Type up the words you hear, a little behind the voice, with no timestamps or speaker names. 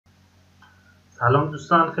سلام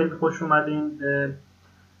دوستان، خیلی خوش اومدین به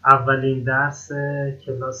اولین درس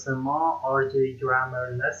کلاس ما RJ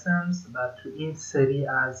Grammar Lessons و تو این سری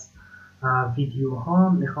از ویدیوها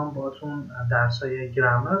میخوام باهاتون درسای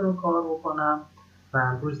گرامر رو کار بکنم و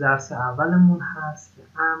امروز درس اولمون هست که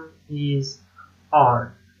am is are.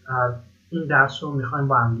 این درس رو میخوایم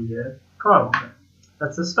با هم دیگه کار بکنیم.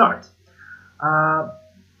 Let's start.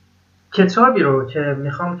 کتابی رو که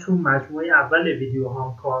میخوام تو مجموعه اول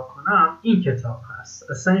ویدیوهام کار کنم این کتاب هست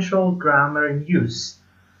Essential Grammar in Use.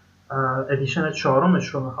 ادیشن 4 رو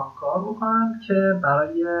میخوام کار بکنم که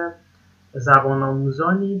برای زبان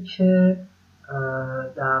آموزانی که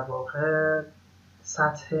در واقع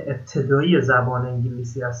سطح ابتدایی زبان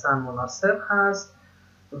انگلیسی هستن مناسب هست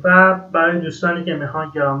و برای دوستانی که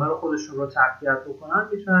میخوان گرامر خودشون رو تقویت بکنن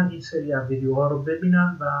میتونن این سری از ویدیوها رو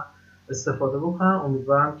ببینن و استفاده بکنن.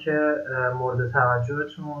 امیدوارم که مورد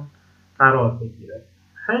توجهتون قرار بگیره.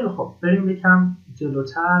 خیلی خوب، بریم یکم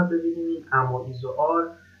جلوتر ببینیم این اما ایز و آر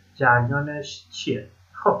جریانش چیه.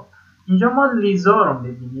 خب اینجا ما لیزا رو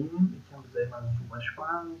میبینیم. یکم بذاریم من زومش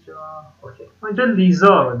کنم اینجا. اوکی، ما اینجا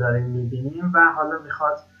لیزا رو داریم میبینیم و حالا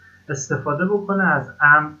میخواد استفاده بکنه از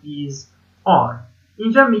am is are.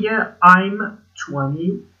 اینجا میگه I'm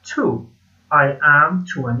 22. I am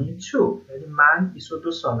 22 یعنی من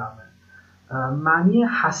 22 سالمه. معنی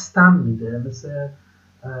هستم میده، مثل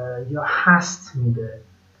یا هست میده.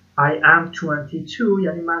 I am 22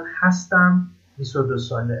 یعنی من هستم 22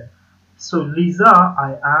 ساله. So Lisa,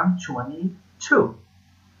 I am 22.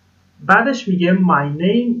 بعدش میگه my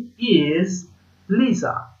name is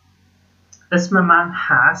Lisa. اسم من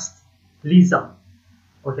هست لیزا.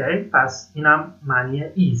 اوکی، پس اینم معنی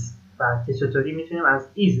is و که چطوری میتونیم از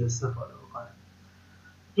is استفاده بکنیم.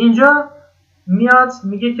 اینجا میاد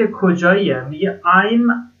میگه که کجاییه. میگه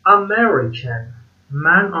I'm American.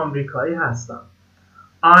 من آمریکایی هستم.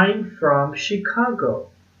 I'm from Chicago.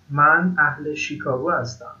 من اهل شیکاگو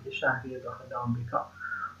هستم، یه شهری داخل آمریکا.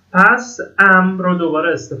 پس am رو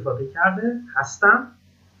دوباره استفاده کرده، هستم.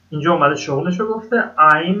 اینجا اومده شغلش رو گفته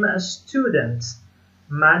I'm a student.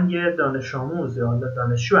 من یه دانش آموز یا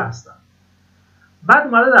دانشجو هستم. بعد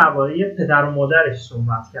اومده درباره پدر و مادرش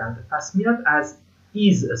صحبت کرده، پس میاد از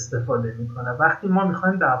is استفاده میکنه. وقتی ما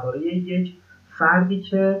میخوایم درباره یک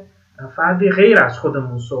فردی غیر از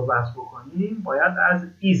خودمون صحبت بکنیم باید از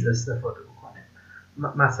is استفاده بکنیم.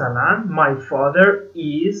 مثلا my father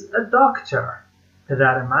is a doctor.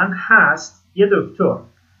 پدر من هست یه دکتر.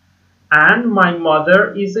 And my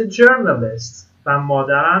mother is a journalist. و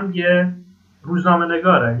مادرم یه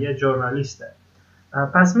روزنامه‌نگاره، یه ژورنالیسته.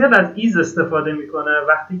 پس میاد از is استفاده میکنه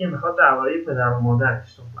وقتی که میخواد درباره پدر و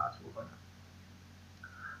مادرش صحبت بکنه.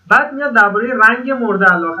 بعد میاد درباره رنگ مورد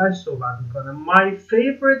علاقه‌اش صحبت میکنه. My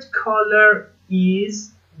favorite color is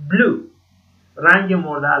blue. رنگ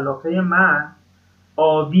مورد علاقه من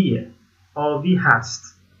آبیه، آبی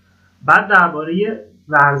هست. بعد درباره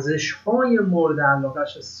ورزش‌های مورد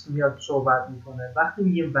علاقه‌اش میاد صحبت میکنه. وقتی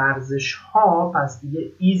میگه ورزش‌ها پس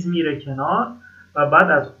دیگه is میره کنار و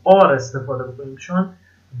بعد از are استفاده بکنیم چون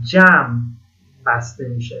جمع بسته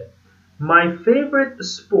میشه. My favorite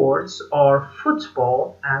sports are football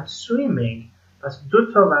and swimming. پس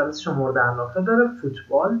دو تا ورزش مورد علاقه داره،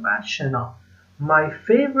 فوتبال و شنا. My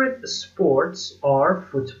favorite sports are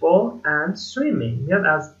football and swimming. میاد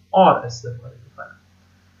از are استفاده میکنه.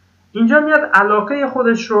 اینجا میاد علاقه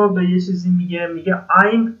خودش رو به یه چیزی میگه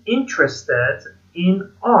I'm interested in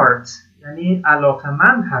art. یعنی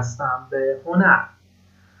علاقه‌مند هستم به هنر.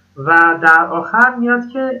 و در آخر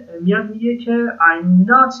میاد میگه که I'm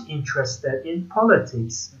not interested in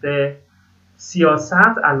politics. به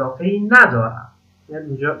سیاست علاقه ای ندارم. یعنی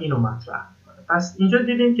اینجا اینو مطرح میکنه. پس اینجا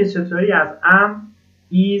دیدیم که چطوری از am,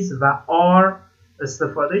 is و are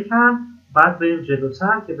استفاده کرد. بعد بریم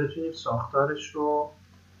جلوتر که بتونیم ساختارش رو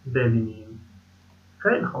ببینیم.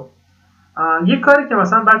 خیلی خوب. یک کاری که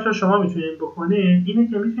مثلا بچه‌ها شما میتونید بکنید اینه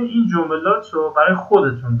که میتونید این جملات رو برای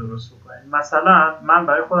خودتون درست بکنید. مثلا من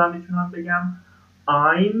برای خودم میتونم بگم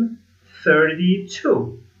I'm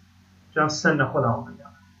 32. جا سن خودم رو بگم.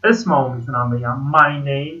 اسممو میتونم بگم My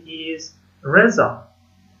name is رضا.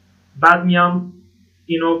 بعد میام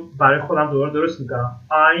اینو برای خودم دوباره درست میکنم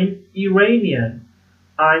I'm Iranian.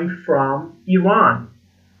 I'm from Iran.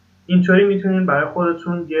 اینطوری میتونین برای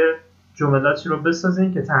خودتون یه جملاتی رو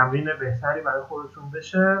بسازین که تمرین بهتری برای خودتون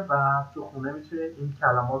بشه و تو خونه میتونید این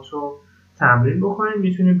کلمات رو تمرین بکنید.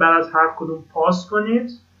 میتونید بعد از هر کدوم پاس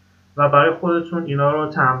کنید و برای خودتون اینا رو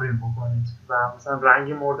تمرین بکنید و مثلا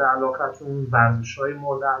رنگ مورد علاقتون، ورزش‌های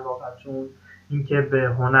مورد علاقتون، اینکه به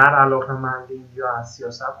هنر علاقه‌مندین یا از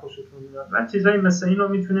سیاست خوشتون میاد و چیزایی مثل این رو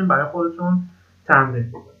میتونید برای خودتون تمرین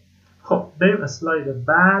بکنید. خب بریم اسلاید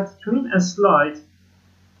بعد. تو این اسلاید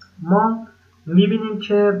ما میبینیم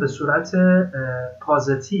که به صورت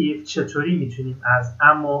پازیتیو چطوری میتونیم از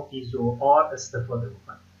ام و ایز و آر استفاده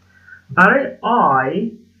بکنیم. برای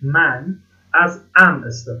I من از ام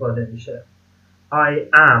استفاده میشه.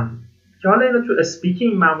 I am که حالا اینو تو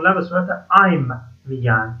اسپیکینگ معمولا به صورت I'm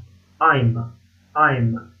میگن.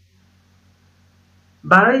 I'm.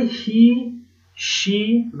 برای he،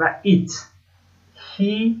 she و it.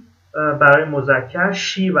 he برای مذکر،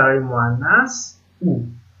 she برای مؤنث، او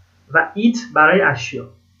و it برای اشیا،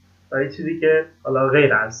 برای چیزی که حالا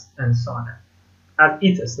غیر از انسانه. از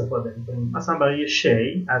it استفاده میکنیم. مثلا برای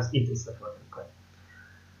شی از it استفاده میکنیم.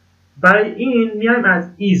 برای این میایم از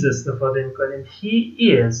is استفاده میکنیم. he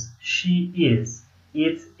is، she is،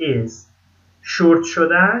 it is. شورت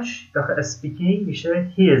شدهش داخل اسپیکینگ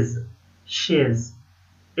میشه his، she's،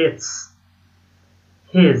 its.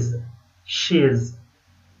 his، she's،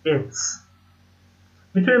 its.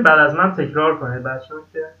 میتونید بعد از من تکرار کنید بچه‌ها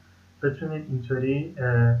که بتونید اینطوری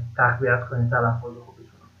تقویت کنید تلفظ خوبتون.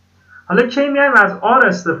 حالا کی میایم از آر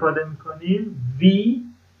استفاده میکنیم؟ وی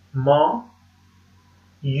ما،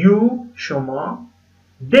 یو شما،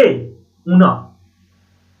 دی اونا.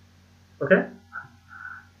 اوکی؟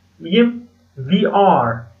 میگیم we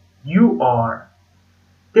are، you are،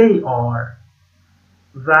 they are.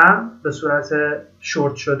 و به صورت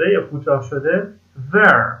شورت شده یا کوتاه شده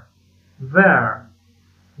were،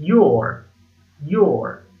 your،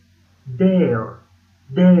 their.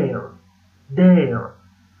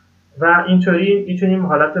 و اینطوری میتونیم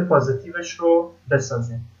حالت پازیتیوش رو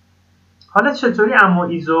بسازیم. حالا چطوری اما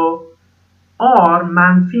ایزو آر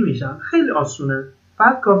منفی میشن؟ خیلی آسونه.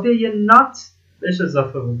 فقط کافیه یه not بهش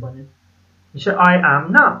اضافه بکنیم. میشه I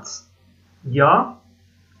am not یا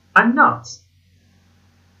I'm not.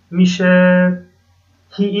 میشه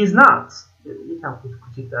he is not. یکم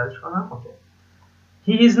کوچیک درش کنم. اوکی.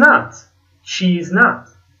 He is not. She is not.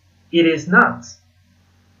 It is not.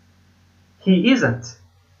 He isn't.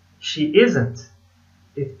 She isn't.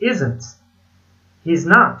 It isn't. He's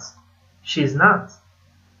not. She's not.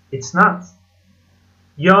 It's not.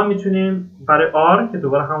 یا میتونیم برای are که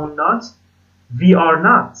دوباره همون not we are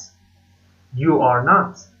not. You are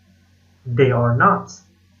not. They are not.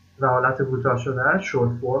 و حالت کوتاه شده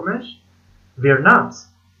short formش we're not.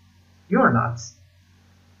 You're not.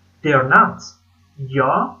 They're not.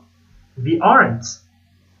 یا we aren't.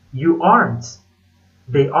 You aren't.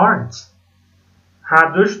 They aren't.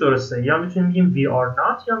 هر دوش درسته. یا میتونیم بگیم we are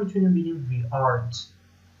not یا میتونیم بگیم we aren't.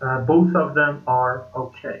 Both of them are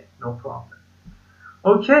okay. No problem.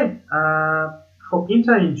 اوکی. خب این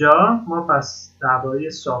تا اینجا ما پس درباره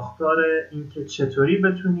ساختار این که چطوری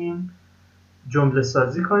بتونیم جمله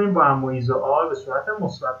سازی کنیم با اما ایز و آر به صورت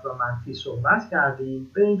مثبت و منفی صحبت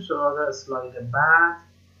کردیم. بریم سراغ اسلاید بعد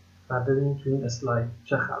و ببینیم تو این اسلاید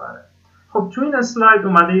چه خبره. خب تو این اسلاید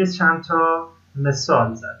اومده یه چند تا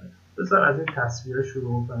مثال زده. بذار از این تصویر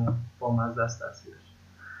شروع کنیم. با مزه است تصویرش.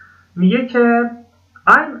 میگه که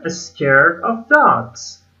I'm scared of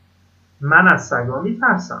dogs. من از سگا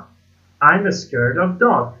میترسم. I'm scared of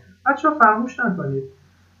dogs. بچه‌ها فراموش نکنید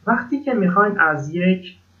وقتی که میخواین از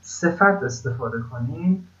یک صفت استفاده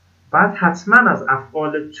کنین بعد حتما از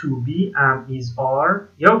افعال to be، am، is، are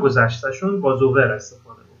یا گذشتهشون با ظهر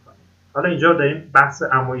استفاده بکنید. حالا اینجا داریم بحث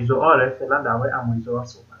am و is و are، فعلا در مورد am و is و are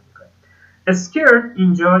صحبت میکنیم. scared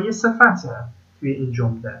اینجا یه صفته توی این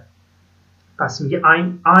جمله. پس میگه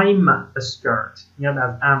I'm scared. میاد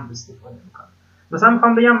از am استفاده میکنم. مثلا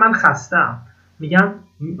میخوام بگم من خستم. میگم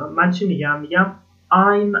من چی میگم؟ میگم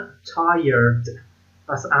I'm tired.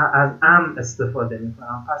 پس از am استفاده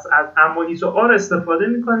میکنم. پس از am و is و are استفاده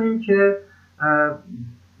میکنیم که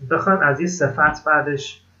بخوایم از یه صفت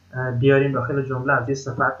بعدش بیاریم داخل جمله، از یه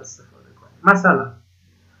صفت استفاده کنیم. مثلا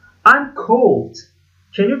I'm cold.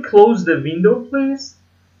 Can you close the window please?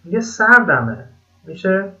 میگه سردمه.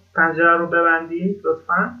 میشه پنجره رو ببندی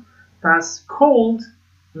لطفاً. پس cold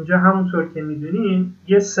اینجا همونطور که میدونیم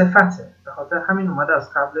یه صفته. به خاطر همین اومده از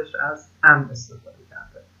قبلش از am استفاده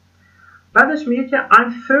کرده. بعدش میگه که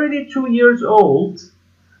I'm 32 years old.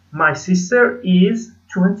 My sister is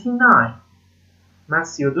 29. من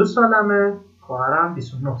 32 سالمه. خواهرم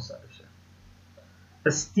 29 سالشه.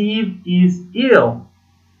 Steve is ill.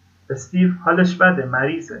 استیو حالش بده،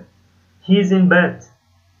 مریضه. He's in bed.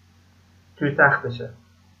 توی تختشه.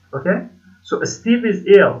 Okay? So Steve is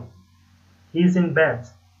ill. He's in bed.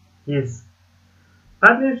 He's.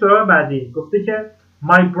 بعد میریم سراغ بعدی. گفته که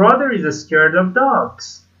My brother is scared of dogs.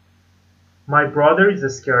 My brother is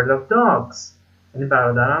scared of dogs. یعنی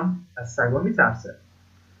برادرم از سگا میترسه.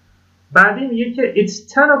 بعدی میگه که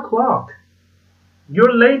It's 10 o'clock.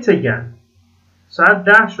 You're late again. ساعت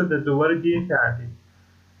 10 شده دوباره دیر کردی.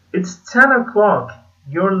 It's 10 o'clock.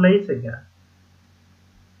 You're late again.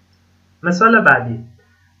 مثال بعدی.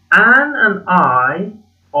 Anne and I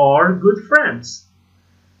are good friends.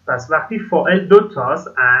 پس وقتی فاعل دوتاست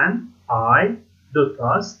Anne, I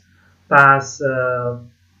دوتاست، پس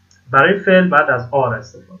برای فعل بعد از are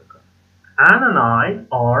استفاده کنیم. Anne and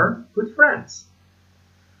I are good friends.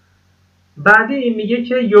 بعدی میگه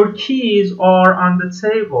که your keys are on the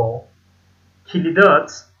table.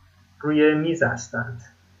 کلیدات روی میز هستند.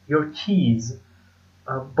 Your keys.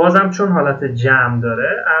 بازم چون حالت جمع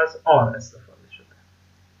داره از are استفاده شده.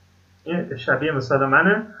 این شبیه مثال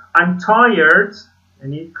منه. I'm tired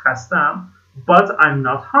یعنی خستم but I'm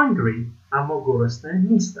not hungry اما گرسنه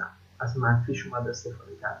نیستم. از منفیش اومد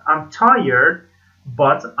استفاده کرد. I'm tired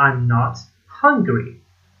but I'm not hungry.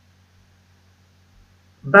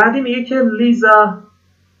 بعدی میگه که لیزا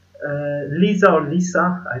or Lisa,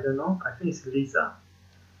 I don't know, I think it's Lisa,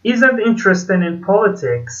 isn't interested in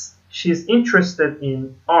politics. She's interested in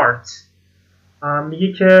art.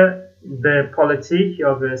 میگه که به پالیتیک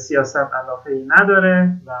یا به سیاست علاقه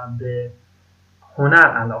نداره و به هنر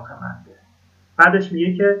علاقه منده. بعدش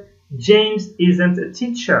میگه که James isn't a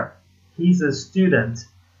teacher. He's a student.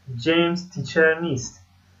 James تیچر نیست.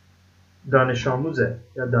 دانش آموزه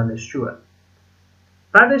یا دانشجوه.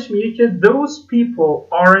 بعدش میگه که those people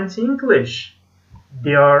aren't English.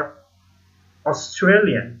 They are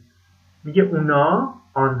Australian. میگه اونا،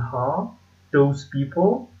 آنها، those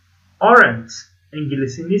people aren't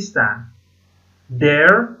انگلیسی نیستن.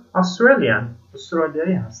 They're Australian.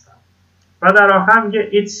 استرالیایی هستن. و در آخر میگه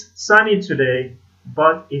it's sunny today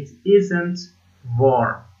but it isn't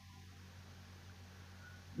warm.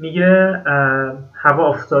 میگه هوا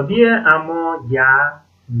آفتابیه اما گرم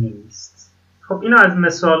نیست. خب اینا از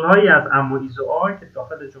مثال‌هایی از اما ایز و آر که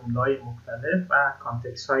داخل جمله‌های مختلف و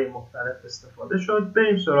کانتکست‌های مختلف استفاده شد.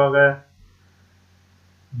 بریم سراغ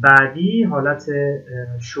بعدی. حالت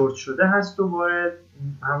شورت شده هست دوباره.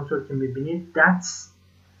 همونطور که می‌بینید that's,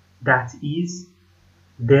 that is,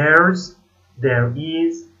 there's, there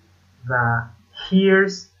is و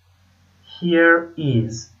here's, here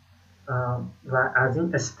is. و از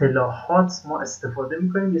این اصطلاحات ما استفاده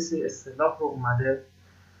می‌کنیم. یه سری اصطلاح رو اومده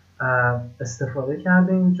استفاده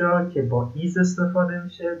کرده اینجا که با is استفاده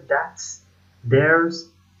میشه. that's, there's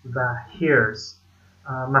و here's.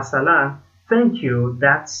 مثلا thank you,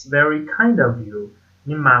 that's very kind of you.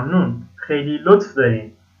 این ممنون، خیلی لطف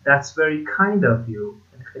دارین. that's very kind of you.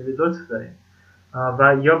 یعنی خیلی لطف دارین.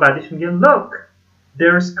 و یا بعدش میگه look,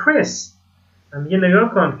 there's Chris. میگه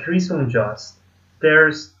نگاه کن کریس اونجاست.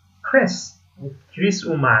 there's Chris. کریس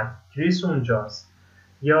اومد. کریس اونجاست.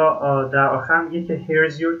 یا در آخر میگه که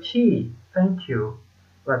here's your key. thank you.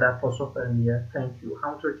 و در پاسخ داره میگه thank you.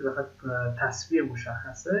 همونطور که بخاطر تصویر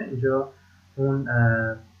مشخصه اینجا اون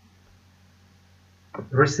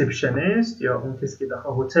ریسپشنیست یا اون کسی که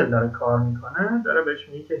داخل هتل داره کار میکنه داره بهش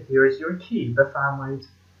میگه که here's your key. بفرمایید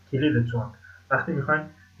کلیدتون. وقتی میخواین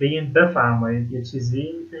بگین بفرمایید یه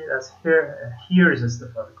چیزی میتونید از here's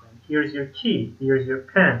استفاده کنید. here's your key, here's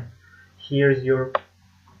your pen, here's your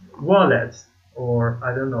wallet, or I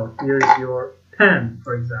don't know, here's your pen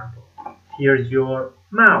for example, here's your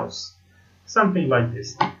mouse, something like this.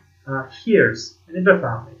 Here's یعنی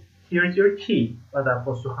بفرمایید. here's your key. و در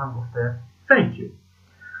پاسخ هم گفته thank you.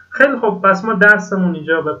 خیلی خوب، پس ما درسمون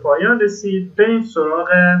اینجا به پایان رسید. بریم سراغ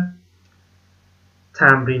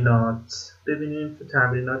تمرینات. ببینیم تو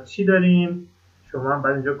تمرینات چی داریم. شما هم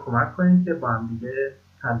باید اینجا کمک کنید که با هم دیگه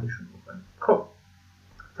حلشون بکنیم. خب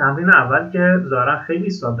تمرین اول که ظاهرا خیلی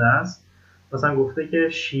ساده است. مثلا گفته که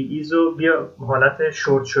she is رو بیا حالت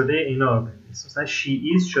شورت شده اینا رو بنویس. مثلا she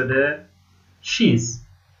is شده she's.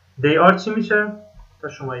 they are چی میشه؟ تا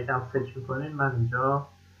شما یکم فکر میکنید من اینجا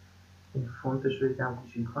این فونتش رو یکم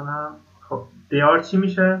کوچیک کنم. خب they are چی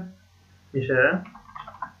میشه؟ میشه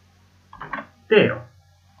they are.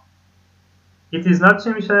 it is not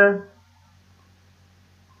چی میشه؟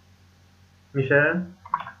 میشه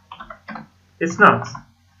it's not.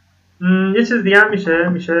 یه چیز دیگه هم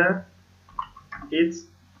میشه it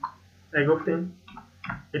نگفتیم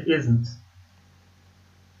it isn't.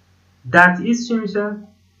 that is چی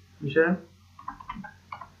میشه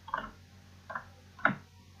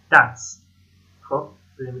that's. خب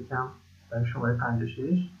بریم یکم برای شماره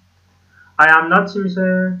 56. I am not چی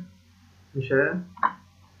میشه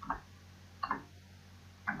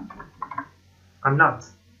I'm not.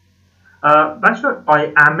 بچه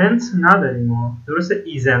I amn't نداریم و درسته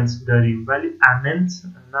isn't داریم ولی amn't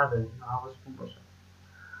نداریم. حواستون باشه.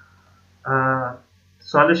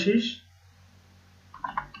 سوال 6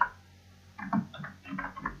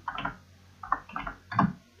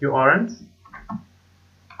 you aren't.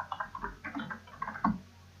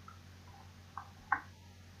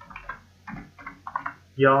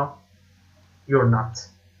 یا you're not.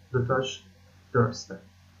 دوتاش درسته.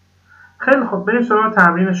 خیلی خب بریم سراغ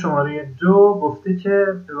تمرین شماره 2. گفته که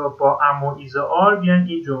با اما ایز آر بیان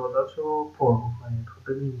این جملات رو پر بکنید.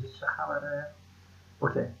 خب ببینید اینجا چه خبره.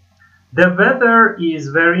 اوکی. The weather is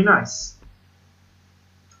very nice.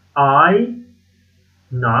 I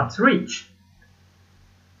not rich.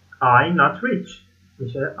 I not rich.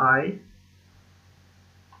 میشه I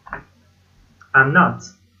am not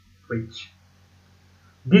rich.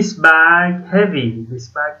 This bag heavy. This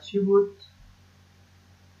bag چی بود؟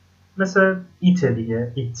 مثل ایت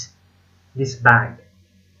دیگه. It. This bag.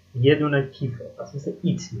 یه دونه کیفه. پس مثل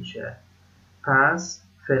ایت میشه. پس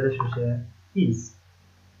فعلش میشه is.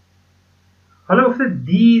 حالا گفته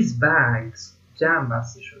these bags جمع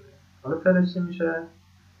بسته شده. حالا فعلش چی میشه؟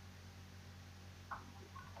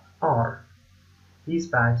 are. These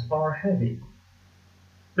bags are heavy.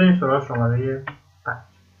 بریم سراغ شماره 5.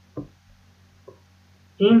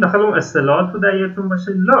 این داخل اون اصطلاحات بود یادتون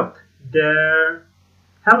باشه. Look there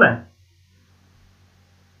Helen.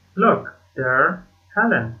 Look there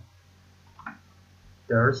Helen.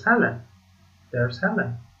 There's Helen. There's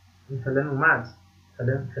Helen. این هلن اومد.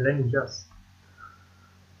 هلن اینجاست.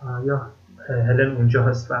 یا هلن اونجا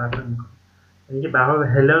هست فرق نمیکنه. یعنی که به هر حال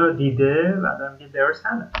هلن رو دیده بعدا میگه there's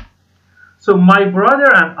Helen. So my brother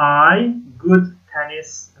and I good tennis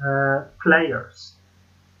players.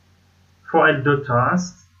 فاعل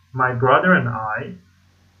دوتاست. My brother and I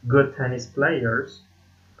good tennis players.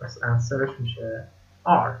 پس انسرش میشه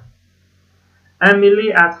are.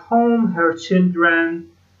 Emily at home, her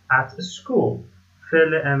children at school.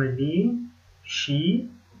 فعل Emily she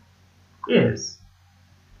is.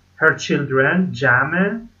 Her children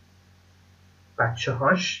جمع بچه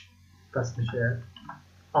هاش پس میشه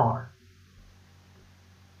are.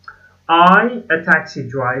 I a taxi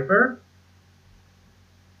driver.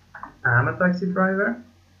 I'm a taxi driver.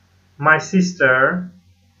 My sister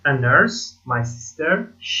a nurse. My sister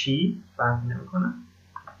she فرق نمیکنه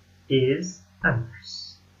is a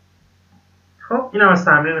nurse. خب این هم از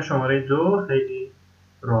تمرین شماره 2. خیلی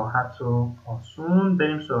راحت و آسون.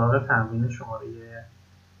 بریم سراغ تمرین شماره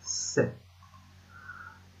 3.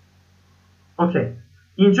 اوکی.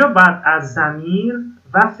 اینجا بعد از ضمیر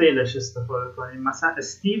و فعلش استفاده کنیم. مثلا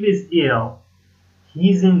Steve is ill.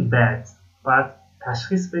 He's in bed. باید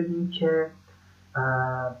تشخیص بدیم که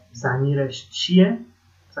ضمیرش چیه.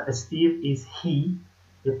 مثلا Steve is he.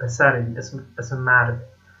 یه پسره، اسم مرده.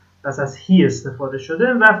 پس از he استفاده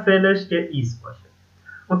شده و فعلش که is باشه.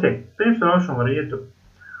 اوکی. بریم سراغ شماره 2.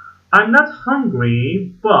 I'm not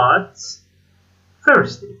hungry but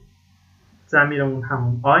thirsty. ضمیرمون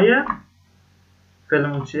همون آیه.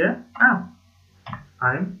 فعلمون چیه؟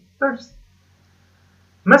 I'm thirsty.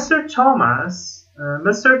 Mr. Thomas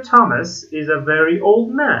is a very old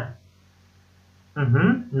man.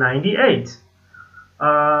 98.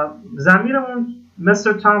 ضمیرمون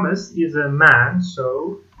Mr. Thomas is a man,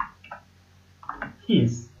 so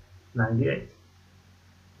he's 98.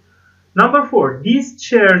 Number 4. These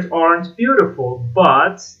chairs aren't beautiful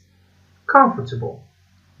but comfortable.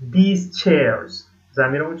 These chairs.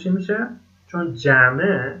 ضمیرمون چی میشه؟ چون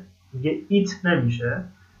جمعه دیگه it نمیشه.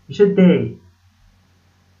 میشه they.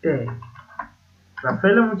 و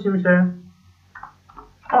فعلمون چی میشه؟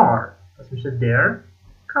 are. پس میشه they're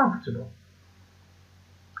comfortable.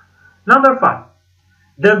 Number 5.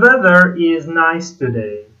 The weather is nice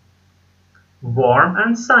today. Warm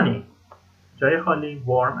and sunny. جای خالی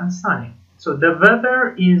warm and sunny. So the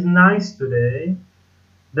weather is nice today.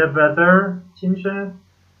 The weather چی میشه؟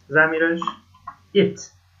 ضمیرش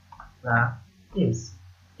it و is.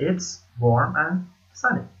 It's warm and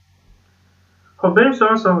sunny. خب بریم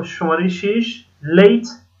سراغ شماره 6. Late.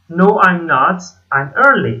 No I'm not. I'm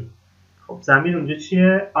early. خب ضمیر اونجا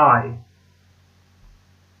چیه؟ I.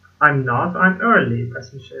 I'm not. I'm early.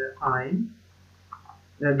 پس میشه I'm.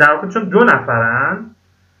 در واقع چون 2 نفرن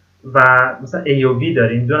و مثلا A و B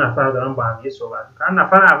داریم، 2 نفر دارن با هم صحبت میکنن.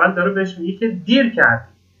 نفر اول داره بهش میگه که دیر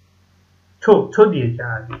کردی. تو دیر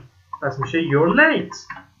کردی. پس میشه you're late.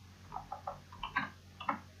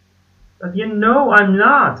 But you know I'm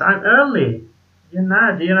not. I'm early. یه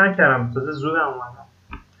نه دیر نکردم. تازه زودم اومدم.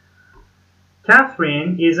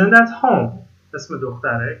 Catherine isn't at home. اسم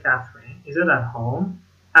دختره Catherine isn't at home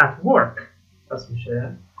at work. پس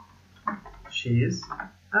میشه she's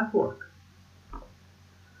at work.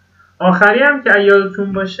 آخری هم که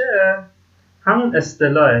یادتون باشه همون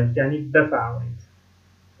اصطلاحه، یعنی بفرمایید.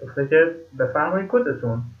 گفته که بفرمایید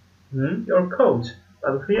کتتون. Your coat.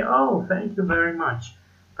 بعد گفته oh thank you very much.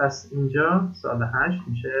 پس اینجا سال 8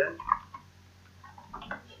 میشه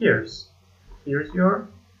here's your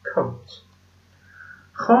coat.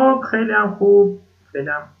 خب خیلی هم خوب. خیلی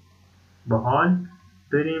هم باحال.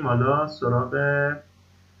 بریم حالا سراغ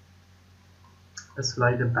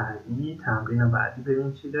اسلاید بعدی، تمرین بعدی.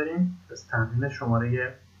 ببینیم چی داریم. پس تمرین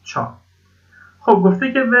شماره 4. خب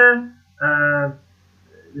گفته که به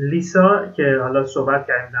لیسا که حالا صحبت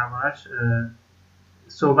کردیم دربارش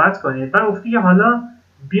صحبت کنید و گفته که حالا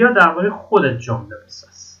بیا درباره خودت جمله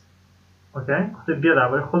بساز. اوکی؟ گفته بیا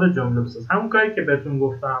درباره خودت جمله بساز. همون کاری که بهتون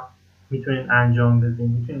گفتم میتونین انجام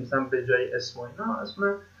بدین. میتونین مثلا به جای اسم و اینا اسم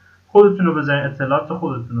خودتون رو بزنید، اطلاعات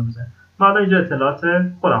خودتون رو بزنید. من حالا اینجا اطلاعات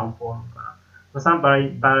خودم پر میکنم. مثلا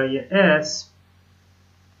برای اسم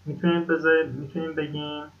میتونین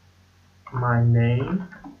بگیم My name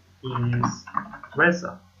is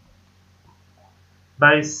Reza.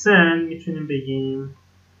 برای سن میتونیم بگیم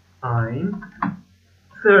I'm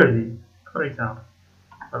 30 for example.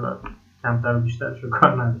 حالا کمتر و بیشترش رو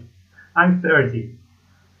کار نداریم. I'm 30.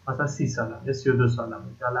 مثلا 30 سالم یا 32 سالم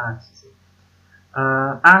یا هر چیزی.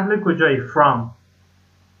 اهل کجایی؟ From.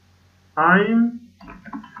 I'm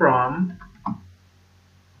from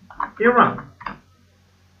Iran.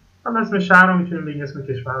 حالا اسم شهر رو میتونیم بگیم، اسم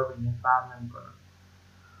کشور رو بگیم، فرق نمیکنه.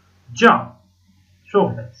 Job.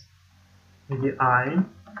 شغلت. میگی I'm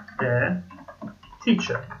a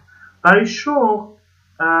teacher. برای شغل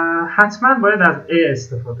حتما باید از a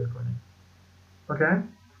استفاده کنیم. اوکی؟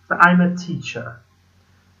 so I'm a teacher.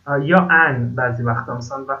 یا an بعضی وقتا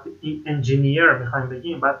مثلا وقتی engineer میخوایم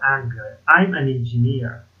بگیم باید an بیاره. I'm an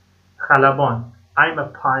engineer. خلبان. I'm a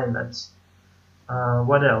pilot.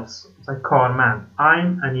 What else? مثلا کارمند.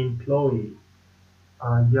 I'm an employee.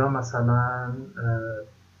 یا مثلا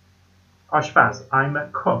آشپز. I'm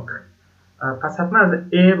a cook. پس حتما از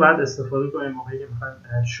a باید استفاده کنیم موقعی که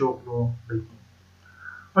میخوایم شغل رو بگیم.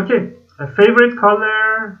 اوکی. favorite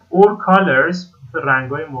color or colors.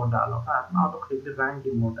 رنگ‌های مورد علاقه. من خیلی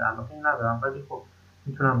رنگی مورد علاقه ندارم ولی خب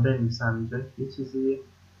میتونم بنویسم اینجا یه چیزی.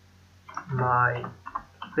 My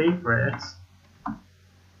favorite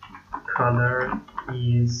color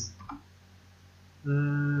is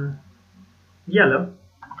yellow.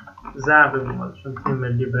 زرد میمونه چون تیم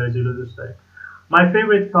ملی برزیل رو دوست داریم. My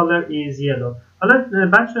favorite color is yellow. حالا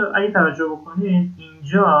بچه اگه توجه بکنید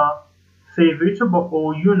اینجا favorite رو با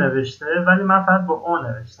او نوشته ولی من فقط با او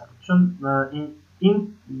نوشتم چون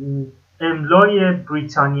این املای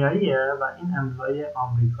بریتانیاییه و این املای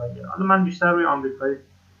آمریکاییه. حالا من بیشتر روی آمریکایی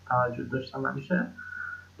توجه داشتم همیشه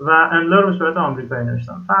و املا رو به صورت آمریکایی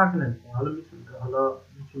نوشتم. فرق نمیکنه. حالا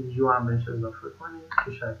میتونید یو هم بهش اضافه کنید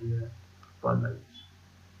که شبیه بالاییش.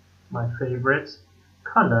 My favorite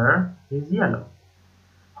color is yellow.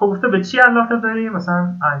 خب گفته به چی علاقه داری؟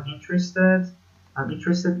 مثلا I'm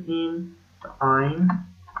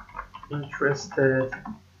interested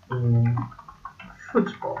in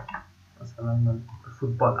football. مثلا من به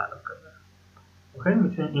فوتبال علاقه دارم. اوکی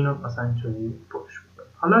میتونید اینو مثلا اینطوری پوش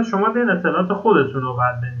بکنید. حالا شما بیاین اطلاعات خودتون رو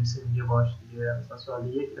بعد بنویسید دیگه باش دیگه. مثلا سوال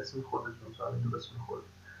 1 اسم خودتون، سوال 2 اسم خودتون.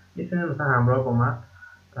 میتونید مثلا همراه با من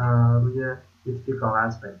روی یک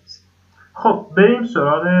کاغذ بنویسید. خب بریم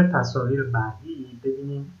سراغ تصاویر بعدی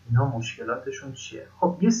ببینیم اینا مشکلاتشون چیه.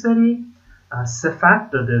 خب یه سری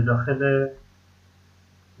صفت داده داخل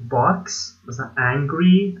باکس، مثلا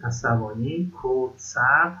angry عصبانی، cold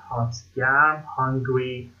سرد، hot گرم،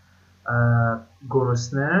 hungry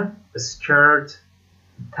گرسنه، scared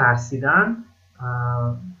ترسیدن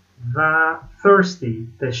و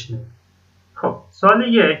thirsty تشنه. خب سوال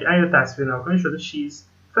 1 اگه تصویر نکنید شده she's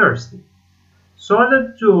thirsty.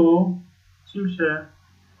 سوال 2 چی میشه؟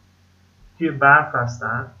 توی برف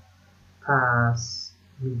هستن پس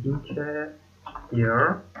میگیم که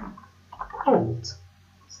they're cold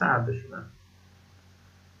سردشونن.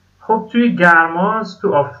 خب توی گرماست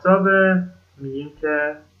تو آفتاب میگیم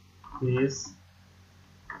که is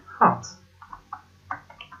hot.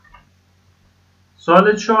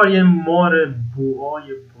 سوال 4 یه مار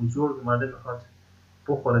بوهای بزرگ اومده میخواد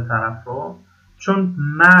بخوره طرف رو چون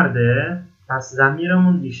مرده پس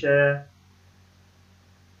ضمیرمون میشه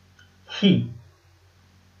he.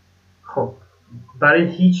 خب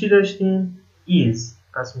برای he چی داشتیم؟ is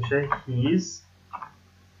پس میشه he's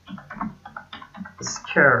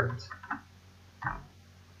scared.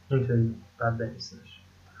 اینطوری بعد بنویسیمش.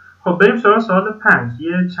 خب بریم سراغ سوال 5.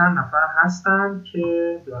 یه چند نفر هستن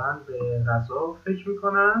که دارن به غذا فکر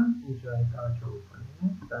میکنن. اینجا توجه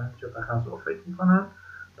بکنید دارن اینجا به غذا فکر میکنن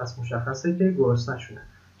پس مشخصه که گرسنه‌شونه.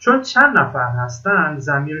 چون چند نفر هستن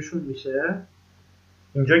ضمیرشون میشه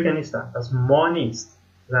اینجا که نیستن پس ما نیست،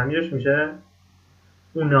 ضمیرش میشه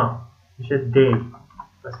اونا، میشه they.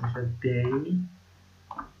 پس میشه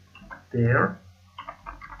they're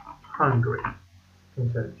hungry.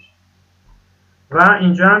 اینطوری میشه. و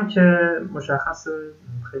اینجا هم که مشخص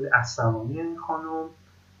خیلی عصبانی این خانم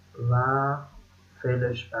و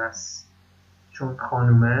فعلش بس چون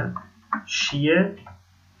خانومه شیه،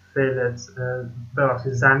 فعلت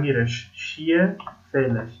ببخشید ضمیرش شیه،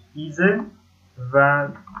 فعلش ایزه و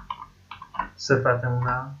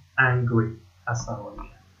صفتمونم angry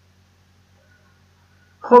عصبانیه.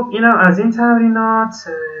 خب اینم از این تمرینات.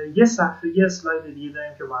 یه صفحه یه اسلاید دیگه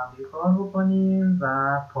داریم که با هم دیگه کار بکنیم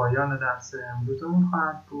و پایان درس امروزمون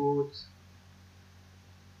خواهد بود.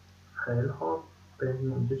 خیلی خوب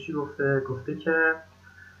ببینیم اینجا چی گفته. گفته که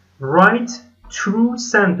write true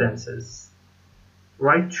sentences.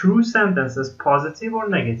 write true sentences positive or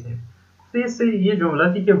negative. گفته یه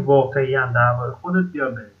جملاتی که واقعی هم درباره خودت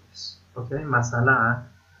بیا بنویس. اوکی، مثلا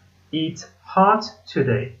It's hot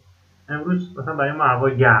today. امروز مثلا برای ما هوا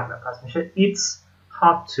گرمه، پس میشه It's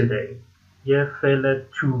hot today. یه فعل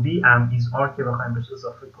to be am is are که بخوایم بهش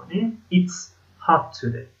اضافه کنیم It's hot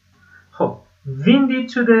today. خب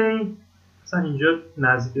windy today مثلا اینجا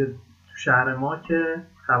نزدیک تو شهر ما که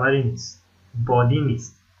خبری نیست، بادی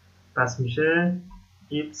نیست، پس میشه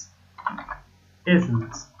It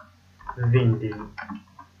isn't windy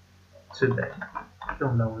today.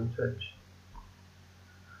 جمله اون اینطوری میشه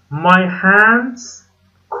My hands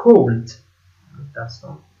cold.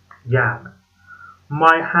 دستم گرمه.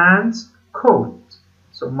 My hands cold.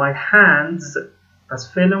 So my hands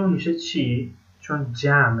پس فعلمون میشه چی؟ چون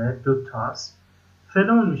جمعه دوتاست.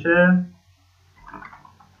 فعلمون میشه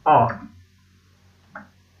are.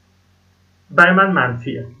 برای من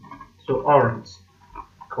منفیه. So aren't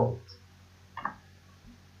cold.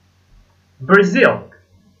 Brazil.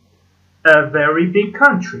 A very big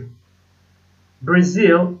country.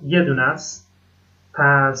 برزیل یه دونه است،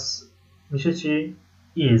 پس میشه چی؟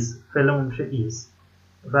 is. فعلمون میشه is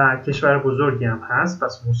و کشور بزرگی هم هست،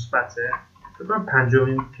 پس مثبته. فکر کنم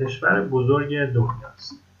پنجمین کشور بزرگ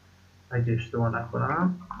دنیاست اگه اشتباه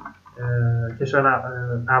نکنم. کشور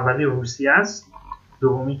اولی روسیه است،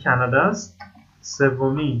 دومی کانادا است،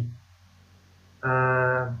 سومی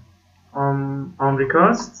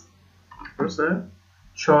آمریکاست، درسته؟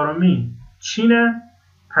 چهارمی چینه،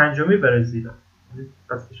 پنجمی برزیله.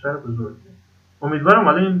 پس کشور بزرگیه. امیدوارم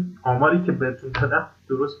حالا این آماری که بهتون دادم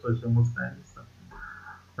درست باشه، مطمئن نیستم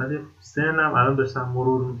ولی ذهنم الان داشتم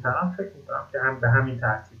مرور میکردم فکر میکنم که هم به همین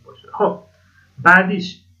ترتیب باشه. خب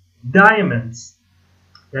بعدیش diamonds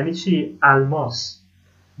یعنی چی؟ الماس.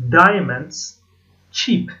 diamonds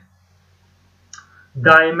cheap.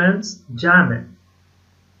 diamonds جمعه.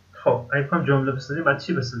 خب اگه بخوام جمله بسازیم باید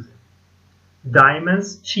چی بسازیم؟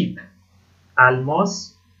 diamonds cheap.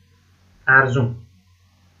 الماس ارزون.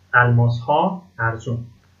 الماس ها ارزون.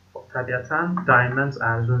 خب طبیعتا diamonds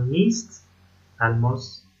ارزون نیست،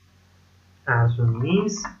 الماس ارزون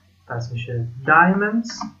نیست، پس میشه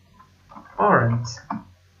diamonds aren't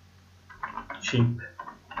cheap.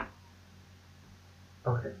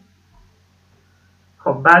 اوکی.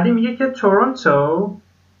 خب بعدی میگه که تورنتو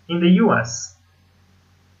in the US.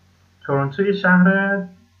 تورنتو یه شهر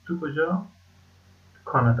تو کجا؟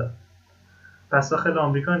 کانادا، پس داخل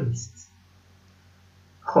آمریکا نیست.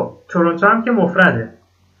 خب تورنتو هم که مفرده،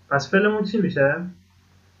 پس فعلمون چی میشه؟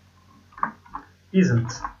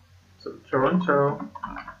 isn't. So Toronto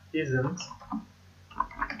isn't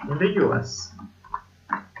in the US.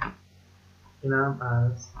 اینم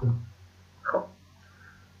از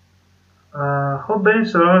خب بریم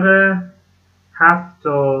سراغ 7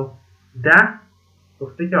 تا 10.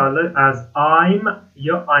 گفته که حالا از I'm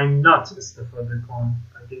یا I'm not استفاده کن.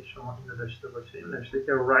 اگه شما اینو داشته باشید نوشته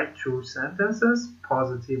که write true sentences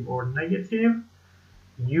positive or negative,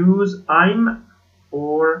 use I'm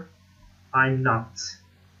or I'm not.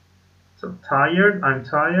 So tired, I'm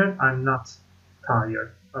tired, I'm not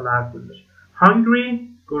tired. حالا هر کدومش. Hungry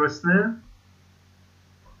گرسنه.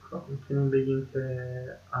 خب میتونیم بگیم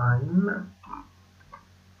که I'm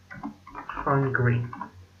hungry.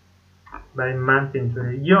 برای من که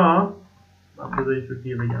اینطوره. یا بذارید رو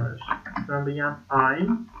دیگه بگمش. من بگم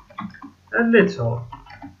I'm a little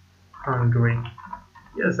hungry.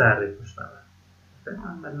 یه ذره پشت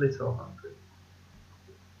I'm a little hungry.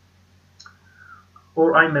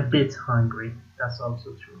 Or I'm a bit hungry. That's also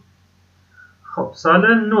true. خب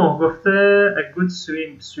سال 9 گفته a good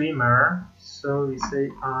swimmer. So we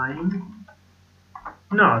say I'm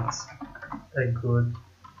not a good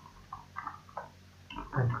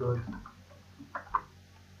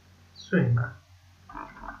swimmer.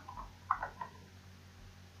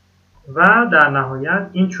 و در نهایت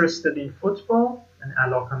interested in football، یعنی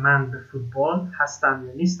علاقه‌مند به فوتبال هستم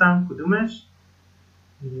یا نیستم، کدومش؟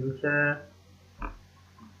 میگیم که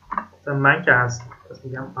من که هستم، پس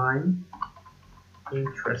میگم I'm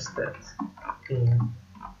interested in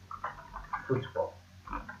football.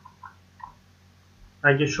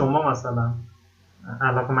 اگه شما مثلا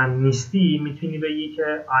علاقه‌مند نیستی میتونی بگی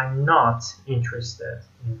که I'm not interested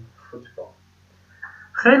in football.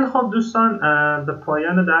 خیلی خوب دوستان، به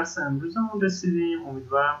پایان درس امروزمون رسیدیم.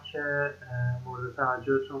 امیدوارم که مورد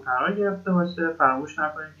توجهتون قرار گرفته باشه. فراموش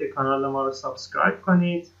نکنید که کانال ما رو سابسکرایب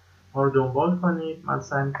کنید، ما رو دنبال کنید. من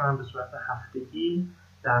سعی می‌کنم به صورت هفتگی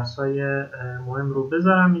درس‌های مهم رو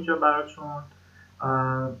بذارم اینجا براتون.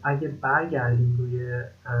 اگه برگردیم روی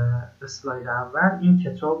اسلاید اول، این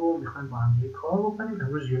کتاب رو میخوایم با هم کار بکنیم.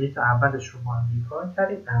 امروز یونیت اولش رو با هم کار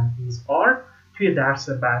کردیم and these are. توی درس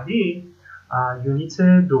بعدی یونیت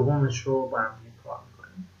دومش رو با هم کار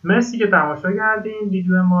میکنیم. مرسی که تماشا کردین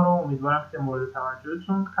ویدیو ما رو. امیدوارم که مورد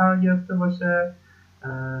توجهتون قرار گرفته باشه.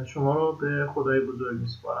 شما رو به خدای بزرگ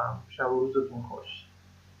میسپارم. شب و روزتون خوش.